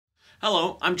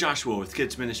Hello, I'm Joshua with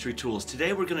Kids Ministry Tools.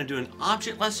 Today we're going to do an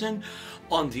object lesson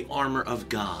on the armor of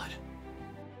God.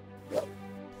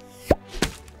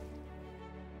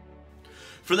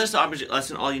 For this object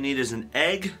lesson, all you need is an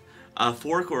egg, a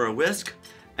fork or a whisk,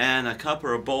 and a cup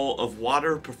or a bowl of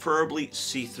water, preferably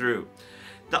see-through.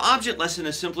 The object lesson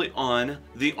is simply on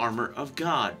the armor of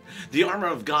God. The armor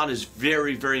of God is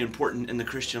very, very important in the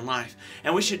Christian life,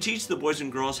 and we should teach the boys and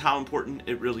girls how important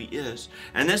it really is.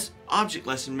 And this object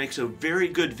lesson makes a very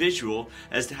good visual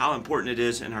as to how important it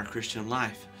is in our Christian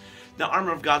life. The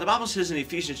armor of God, the Bible says in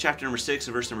Ephesians chapter number 6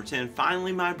 and verse number 10,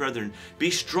 "Finally, my brethren, be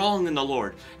strong in the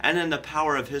Lord and in the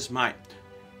power of his might.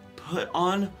 Put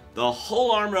on the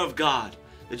whole armor of God,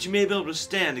 that you may be able to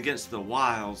stand against the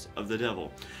wiles of the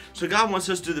devil." So God wants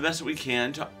us to do the best that we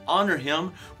can to honor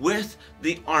him with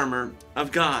the armor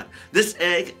of God. This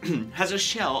egg has a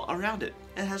shell around it.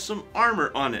 It has some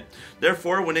armor on it.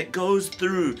 Therefore, when it goes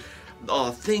through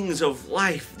things of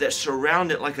life that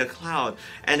surround it like a cloud,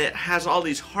 and it has all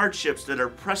these hardships that are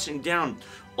pressing down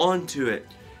onto it,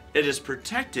 it is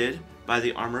protected by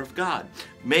the armor of God.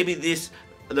 Maybe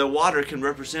the water can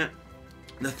represent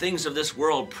the things of this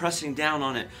world pressing down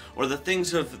on it, or the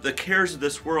things of the cares of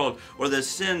this world, or the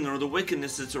sin or the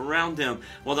wickedness that's around them.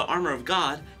 Well, the armor of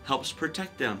God helps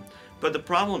protect them. But the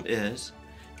problem is,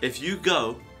 if you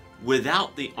go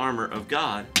without the armor of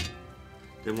God,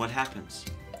 then what happens?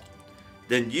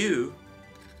 Then you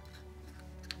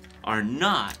are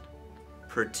not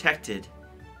protected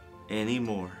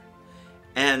anymore.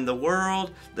 And the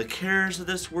world, the cares of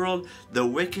this world, the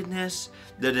wickedness,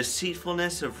 the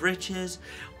deceitfulness of riches,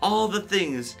 all the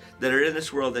things that are in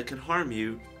this world that can harm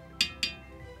you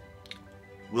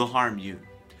will harm you.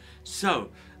 So,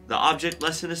 the object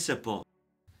lesson is simple.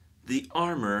 The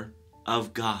armor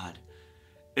of God.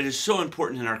 It is so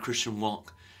important in our Christian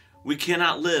walk. We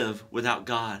cannot live without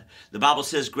God. The Bible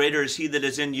says, "Greater is he that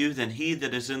is in you than he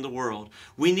that is in the world."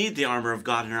 We need the armor of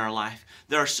God in our life.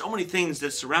 There are so many things that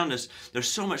surround us.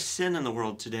 There's so much sin in the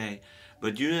world today.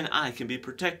 But you and I can be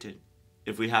protected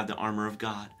if we have the armor of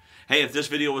God. Hey, if this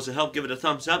video was a help, give it a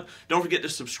thumbs up. Don't forget to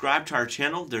subscribe to our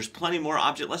channel. There's plenty more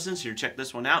object lessons, so check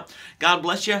this one out. God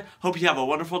bless you. Hope you have a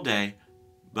wonderful day.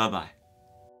 Bye-bye.